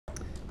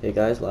Hey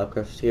guys,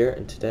 Labcraft here,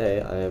 and today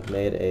I have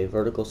made a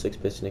vertical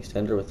 6-piston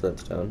extender with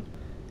redstone,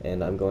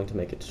 and I'm going to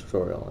make a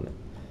tutorial on it.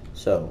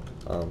 So,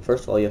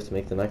 first of all, you have to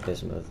make the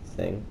mechanism of the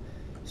thing.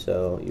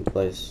 So, you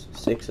place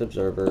 6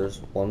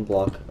 observers, 1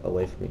 block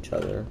away from each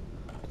other,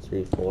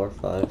 3, 4,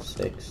 5,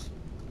 6.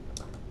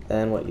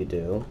 Then what you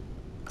do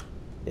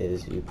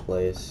is you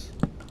place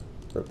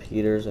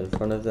repeaters in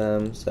front of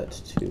them, set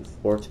to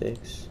 4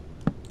 ticks,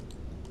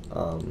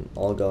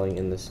 all going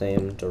in the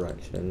same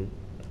direction.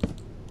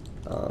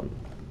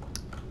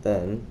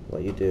 Then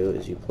what you do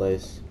is you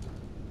place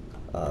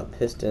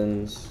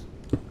pistons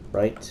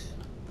right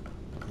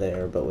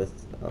there, but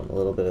with a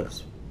little bit of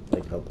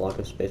like a block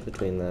of space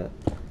between that,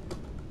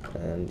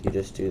 and you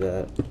just do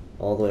that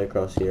all the way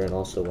across here, and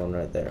also one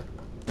right there.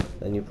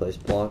 Then you place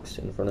blocks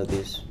in front of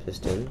these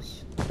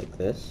pistons like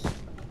this.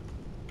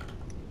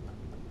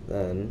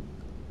 Then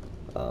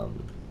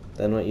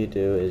what you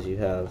do is you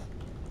have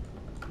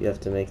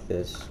to make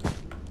this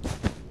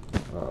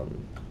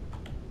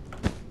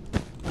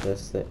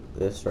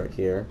this right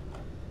here.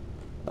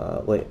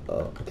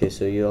 Okay,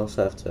 so you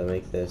also have to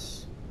make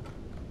this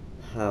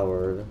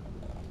powered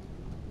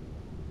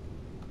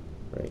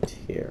right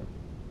here.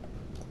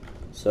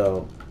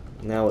 So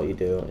now what you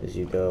do is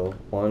you go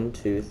 1,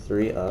 2,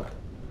 3 up,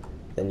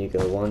 then you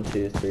go 1,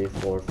 2, 3,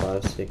 4,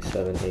 5, 6,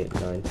 7,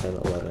 8, 9, 10,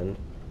 11,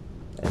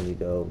 and you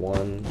go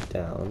 1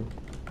 down.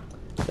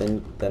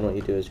 Then what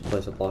you do is you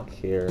place a block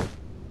here,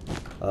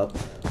 up,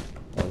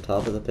 on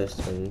top of the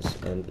pistons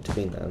and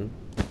between them,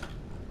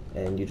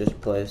 and you just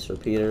place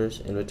repeaters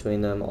in between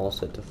them, all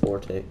set to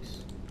 4 ticks.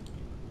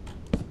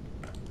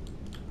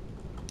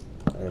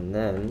 And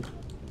then,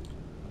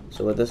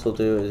 so what this will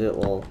do is it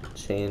will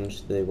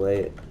change the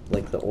way,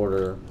 like the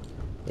order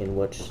in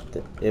which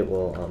it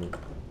will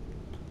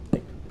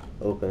like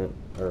open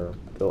or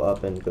go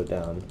up and go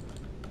down.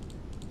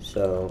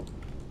 So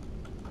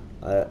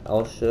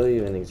I'll show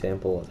you an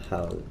example of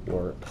how it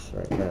works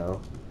right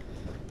now.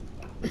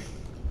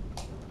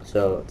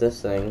 So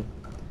this thing,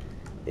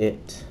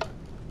 it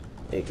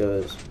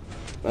goes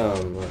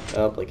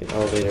up like an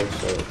elevator,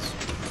 so it's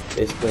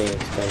basically an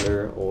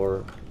extender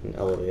or an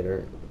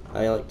elevator.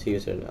 I like to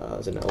use it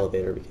as an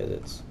elevator because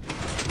it's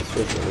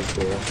just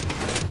really cool.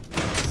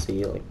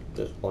 See, like,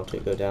 just watch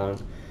it go down.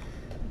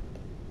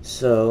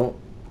 So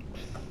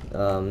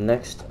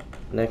next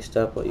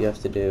up, what you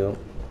have to do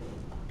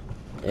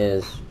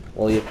is,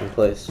 well, you can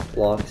place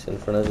blocks in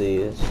front of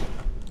these.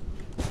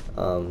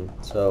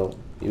 So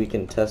we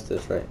can test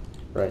this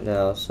right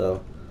now.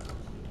 So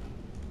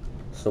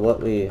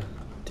what we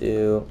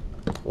do,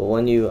 well,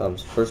 when you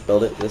first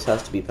build it, this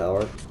has to be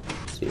powered.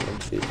 See, 1,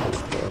 2, 3,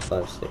 4,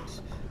 5,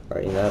 6,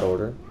 right in that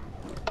order.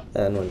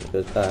 Then when it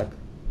goes back,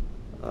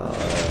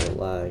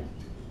 lag,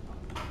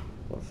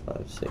 4,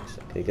 5, 6.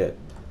 Okay, good.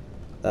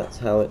 That's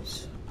how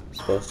it's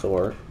supposed to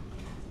work.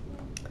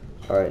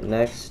 Alright,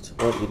 next,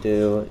 what you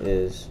do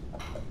is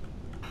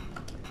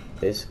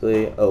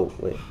basically,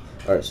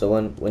 alright, so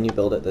when you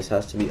build it, this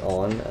has to be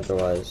on,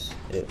 otherwise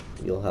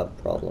you'll have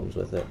problems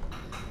with it.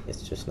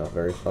 It's just not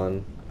very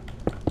fun.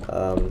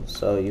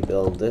 So you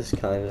build this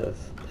kind of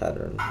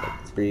pattern,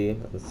 like 3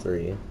 and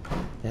 3. It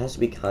has to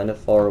be kind of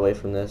far away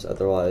from this,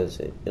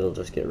 otherwise it'll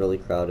just get really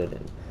crowded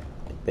and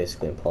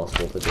basically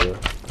impossible to do.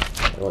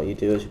 And what you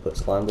do is you put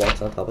slime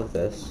blocks on top of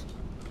this,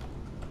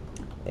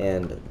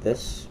 and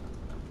this.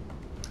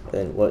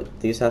 Then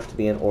these have to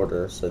be in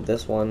order. So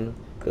this one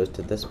goes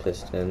to this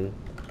piston,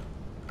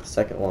 the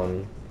second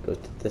one goes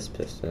to this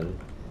piston,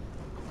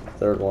 the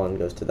third one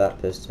goes to that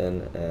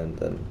piston, and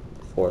then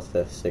 4th,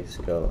 5th,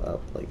 6th go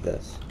up like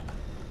this.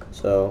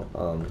 So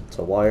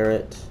to wire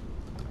it,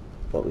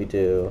 what we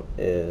do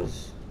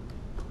is,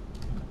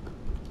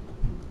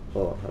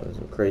 oh, that was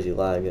some crazy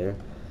lag there.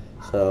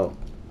 So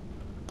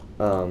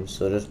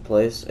just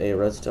place a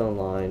redstone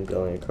line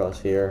going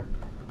across here.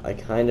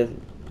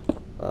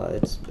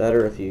 It's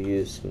better if you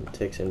use some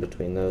ticks in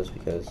between those,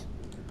 because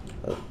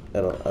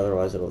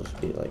otherwise it'll just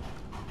be like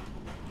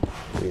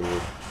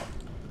weird.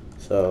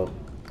 So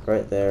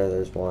right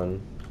there's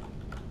one.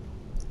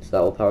 So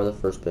that will power the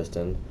first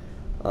piston.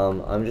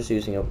 I'm just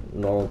using a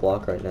normal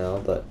block right now,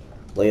 but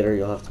later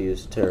you'll have to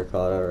use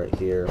terracotta right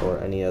here, or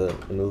any other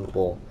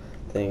immovable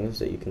things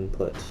that you can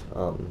put.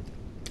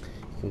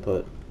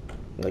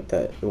 Like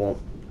that. It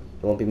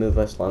won't be moved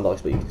by slime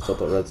blocks, but you can still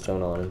put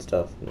redstone on and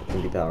stuff, and it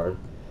can be powered.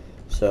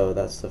 So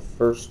that's the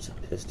first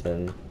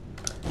piston.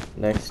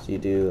 Next you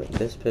do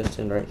this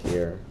piston right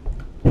here.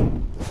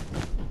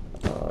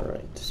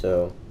 Alright,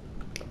 so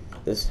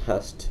this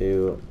has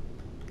to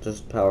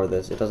just power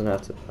this. It doesn't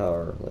have to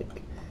power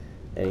like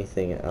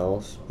anything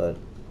else, but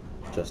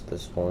just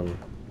this one.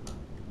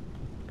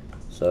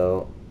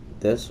 So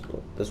this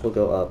will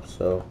go up,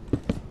 so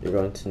you're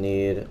going to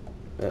need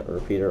a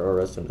repeater or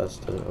redstone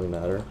dust, doesn't really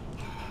matter.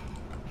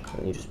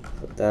 And you just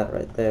put that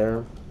right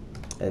there.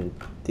 And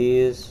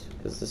these,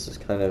 because this is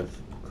kind of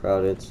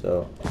crowded,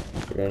 so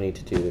you're going to need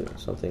to do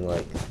something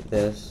like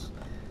this.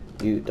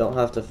 You don't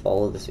have to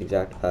follow this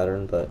exact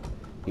pattern, but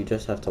you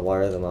just have to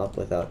wire them up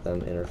without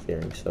them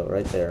interfering. So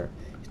right there,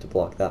 you have to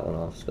block that one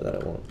off so that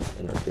it won't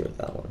interfere with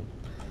that one.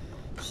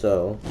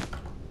 So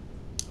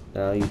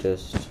now you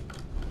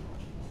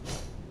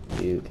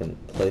can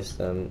place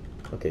them.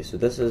 Okay, so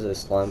this is a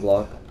slime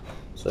block,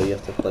 so you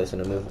have to place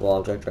an immovable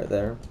object right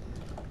there.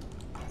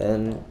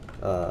 Then,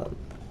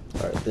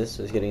 alright, this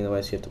is getting in the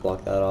way, so you have to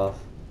block that off.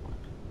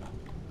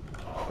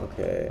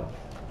 Okay,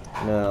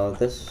 now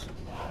this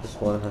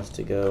one has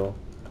to go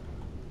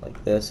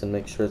like this, and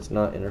make sure it's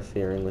not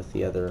interfering with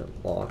the other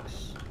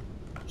blocks.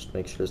 Just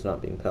make sure it's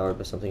not being powered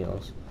by something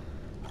else.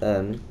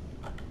 Then,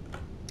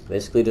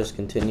 basically just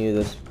continue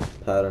this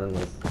pattern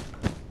with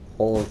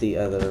all of the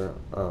other,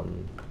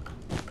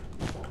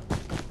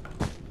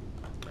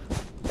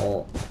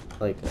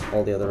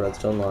 all the other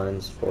redstone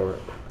lines for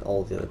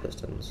all of the other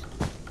pistons.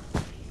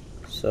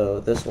 So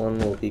this one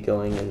will be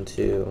going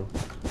into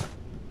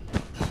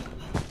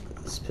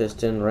this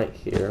piston right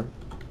here,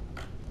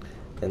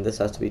 and this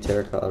has to be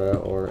terracotta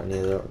or any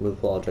other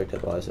movable object,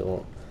 otherwise it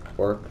won't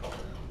work.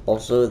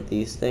 Also,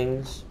 these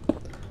things,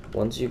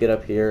 once you get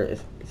up here,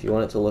 if you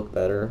want it to look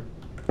better,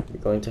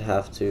 you're going to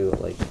have to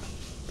like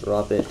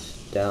drop it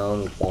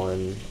down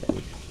one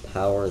and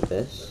power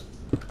this.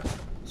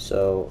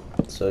 So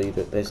you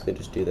basically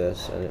just do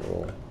this, and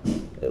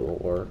it will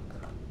work.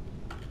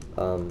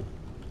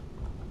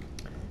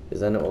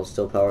 Because then it will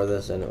still power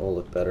this, and it will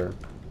look better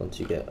once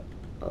you get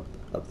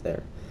up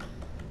there.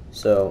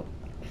 So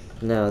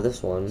now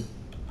this one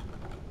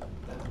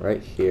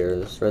right here,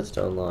 this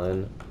redstone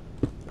line,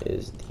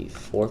 is the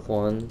fourth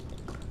one.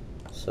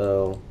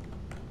 So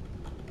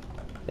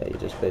yeah, you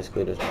just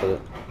basically just put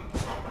it.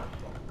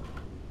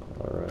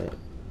 All right.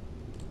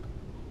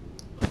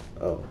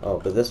 Oh,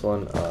 but this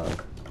one,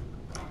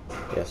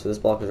 yeah, so this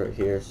block is right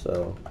here,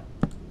 so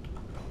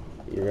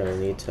you're gonna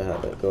need to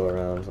have it go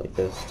around like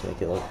this to make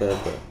it look good,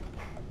 but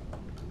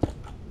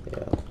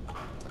yeah.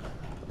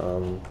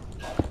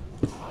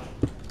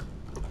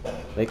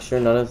 Make sure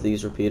none of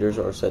these repeaters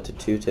are set to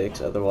 2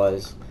 ticks,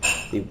 otherwise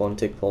the 1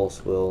 tick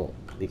pulse will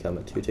become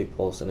a 2 tick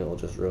pulse and it will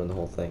just ruin the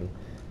whole thing.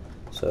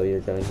 So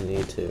you're going to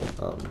need to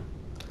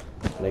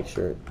make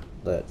sure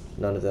that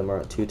none of them are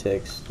at 2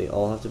 ticks. They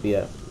all have to be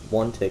at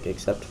 1 tick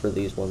except for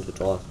these ones,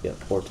 which all have to be at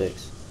 4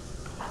 ticks.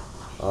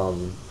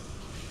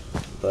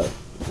 But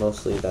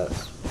mostly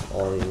that's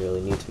all you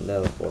really need to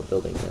know for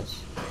building this.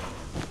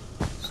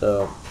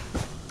 So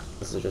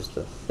this is just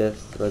the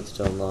 5th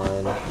redstone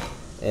line,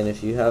 and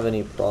if you have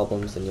any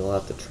problems, then you'll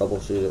have to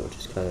troubleshoot it, which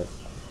is kind of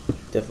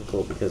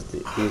difficult because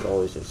these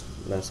always just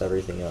mess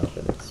everything up,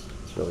 and it's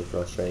really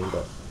frustrating.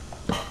 But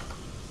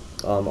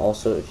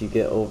also, if you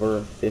get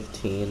over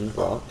 15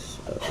 blocks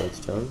of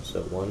redstone,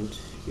 so 1,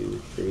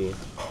 2, 3,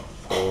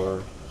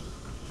 4,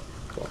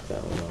 block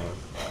that one off.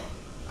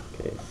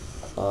 Okay,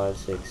 5,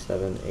 6,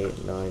 7,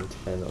 8, 9,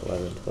 10,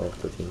 11, 12,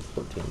 13,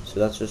 14. So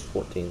that's just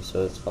 14,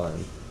 so it's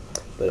fine.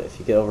 But if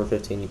you get over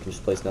 15, you can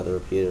just place another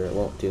repeater. It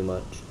won't do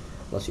much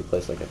unless you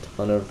place like a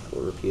ton of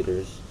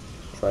repeaters.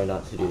 Try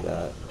not to do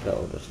that. That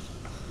will just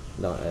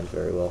not end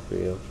very well for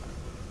you.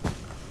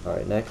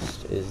 Alright,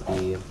 next is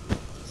the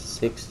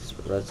 6th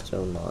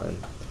redstone line.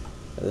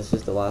 Now, this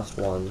is the last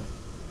one,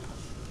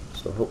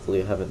 so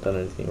hopefully I haven't done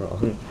anything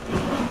wrong.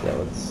 That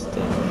would stink.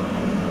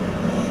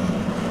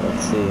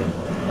 Let's see.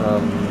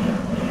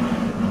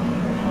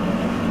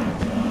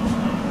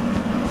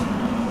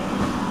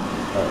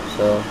 Alright,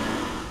 so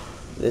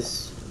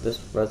this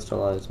redstone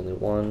line is only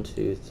 1,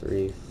 2,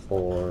 3,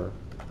 4,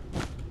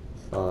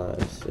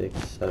 5,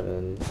 6,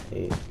 7,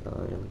 8,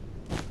 9,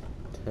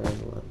 10,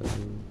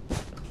 11,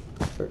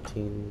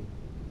 13,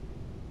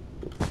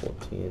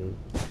 14,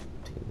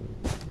 15.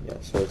 Yeah,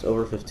 so it's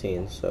over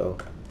 15, so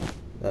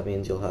that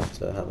means you'll have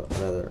to have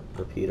another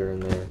repeater in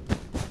there.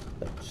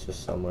 That's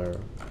just somewhere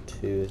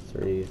 2,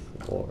 3,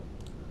 4,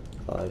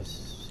 5,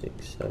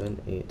 6,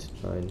 7, 8,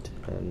 9,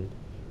 10,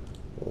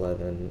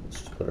 11.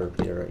 Let's just put a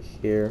repeater right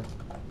here.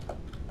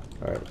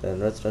 Alright, then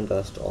redstone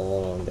dust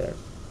all along there.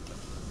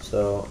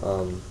 So,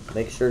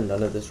 make sure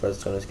none of this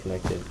redstone is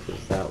connected,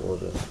 because that will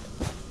just,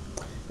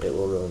 it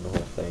will ruin the whole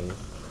thing.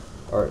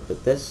 Alright,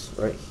 but this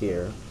right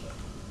here,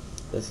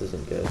 this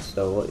isn't good.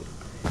 So,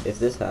 if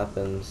this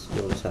happens,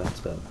 you'll just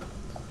have to,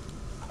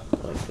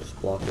 like, just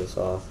block this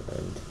off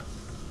and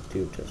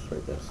do just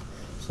like this.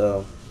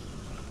 So,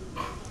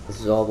 this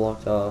is all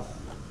blocked off.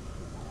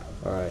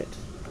 Alright,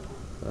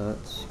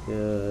 that's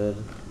good.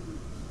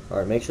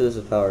 Alright, make sure this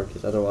is powered,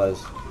 because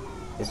otherwise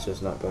it's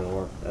just not going to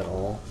work at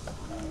all.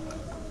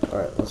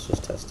 Alright, let's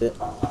just test it.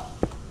 Alright.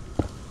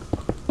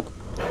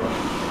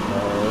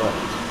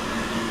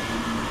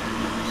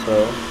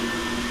 So,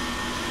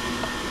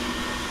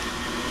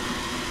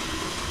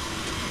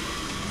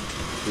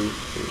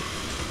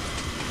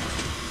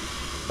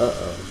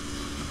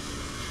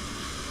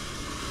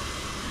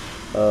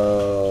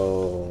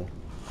 oh,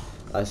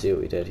 I see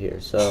what we did here.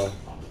 So,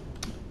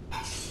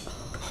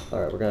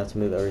 alright, we're gonna have to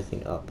move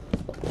everything up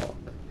a block.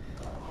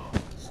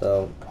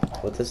 So,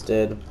 what this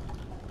did,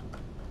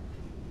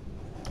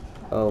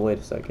 oh, wait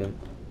a second.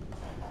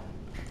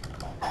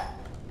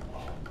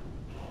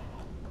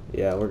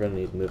 Yeah, we're gonna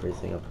need to move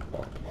everything up a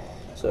block.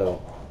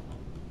 So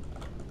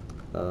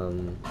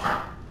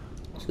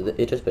So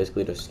it just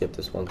basically just skipped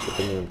this one, so it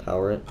didn't even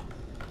power it.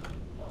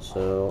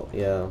 So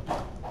yeah,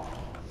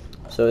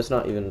 so it's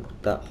not even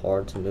that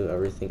hard to move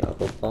everything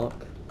up a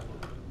block.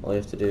 All you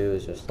have to do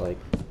is just like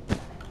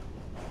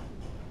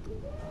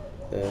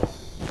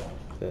this,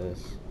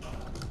 this.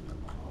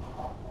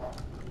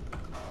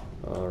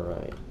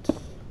 Alright.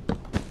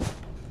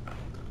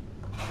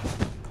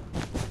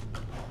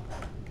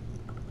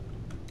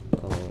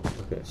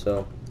 Okay,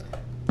 so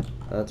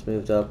that's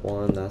moved up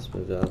one, that's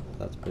moved up,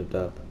 that's moved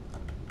up.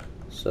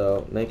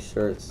 So make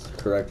sure it's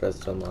correct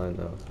redstone line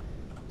though.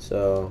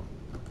 So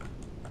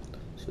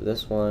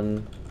this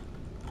one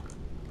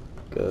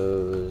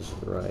goes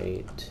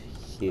right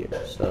here.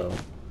 So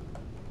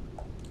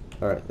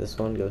alright, this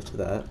one goes to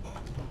that.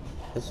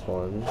 This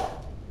one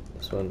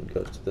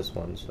goes to this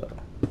one, so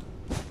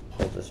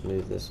I'll just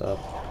move this up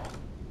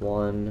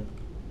one,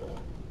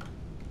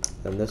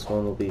 and this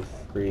one will be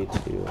free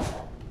to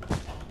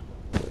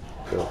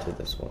go to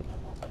this one.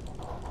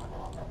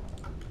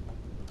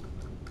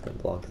 And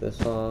block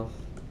this off.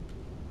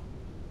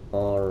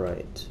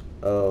 Alright.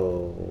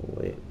 Oh,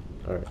 wait.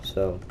 Alright,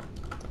 so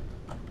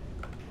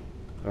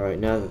alright,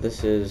 now that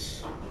this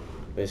is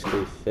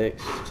basically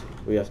fixed,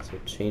 we have to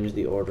change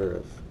the order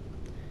of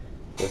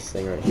this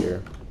thing right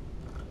here.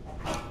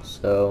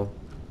 So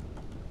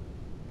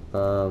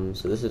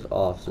so this is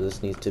off, so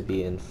this needs to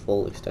be in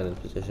full extended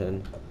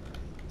position.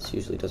 This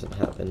usually doesn't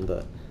happen,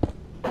 but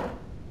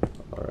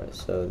alright,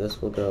 so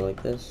this will go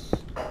like this,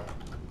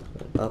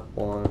 up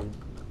one,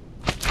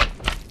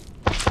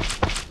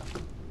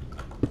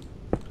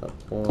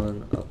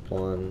 up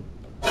one,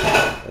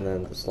 and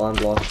then the slime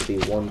block will be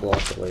one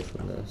block away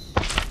from this.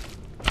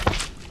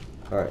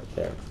 Alright,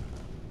 there.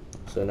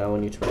 So now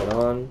when you turn it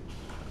on,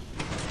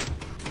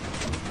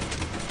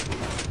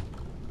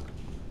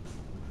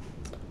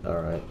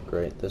 alright,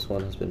 great. This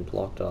one has been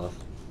blocked off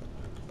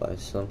by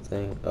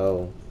something.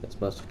 Oh, it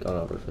must have gone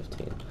over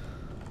 15.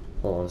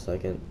 Hold on a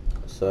second.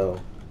 So,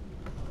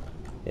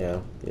 yeah,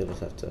 you'll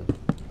just have to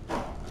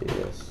do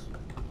this.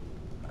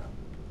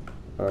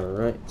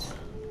 Alright.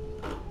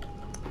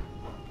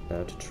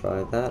 Now to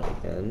try that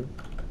again.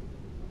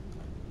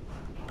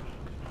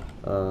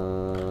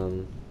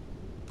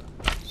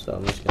 So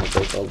I'm just going to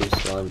break all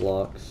these slime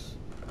blocks,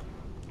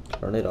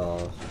 turn it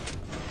off,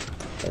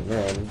 and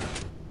then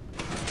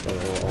it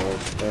will all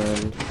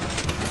extend,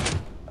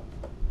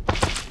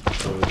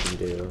 and we can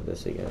do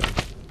this again.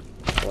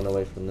 One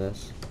away from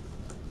this.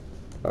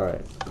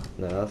 Alright,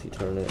 now if you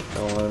turn it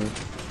on,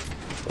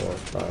 4,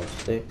 5,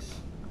 6,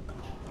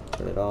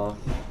 turn it off,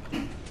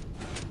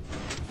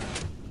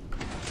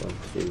 1,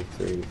 2,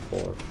 3,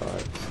 4,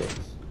 5, 6,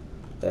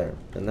 there,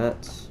 and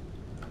that's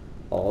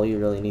all you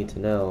really need to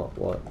know.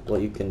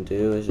 What you can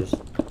do is just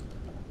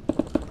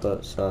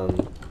put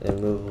some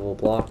immovable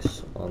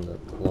blocks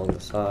along the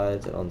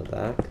sides and on the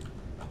back,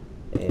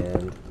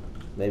 and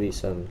maybe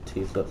some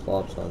T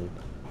flip-flops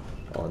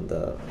on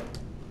the,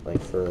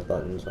 like, for the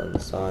buttons on the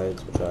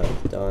sides, which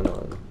I've done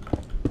on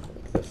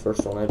the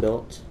first one I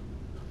built.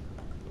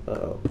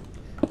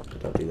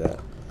 Don't do that.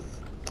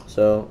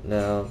 So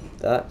now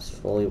that's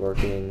fully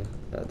working.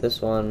 Now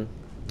this one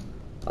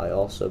I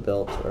also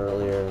built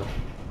earlier,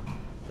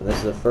 and this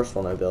is the first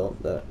one I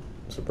built that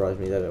surprised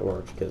me that it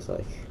worked, because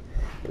like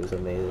it was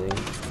amazing.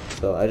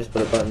 So I just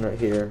put a button right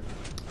here,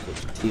 so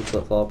T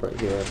flip-flop right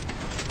here,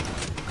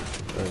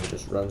 and it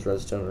just runs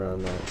redstone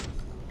around that.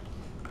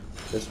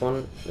 This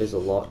one is a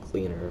lot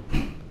cleaner.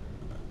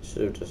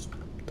 Should have just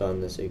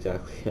done this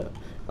exactly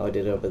how I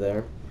did it over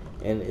there,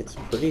 and it's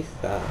pretty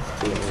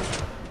fast too.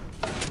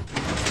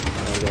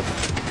 I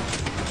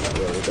guess not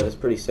really, but it's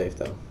pretty safe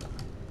though.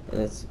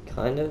 And it's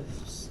kind of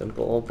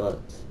simple, but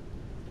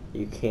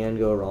you can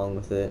go wrong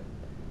with it.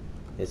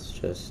 It's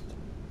just,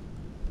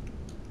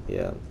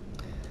 yeah,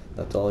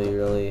 that's all you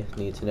really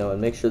need to know. And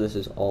make sure this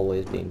is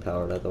always being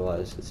powered,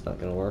 otherwise it's not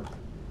going to work.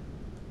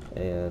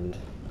 And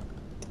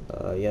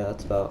yeah,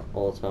 that's about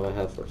all the time I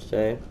have for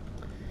today.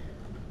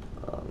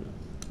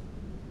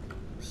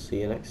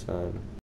 See you next time.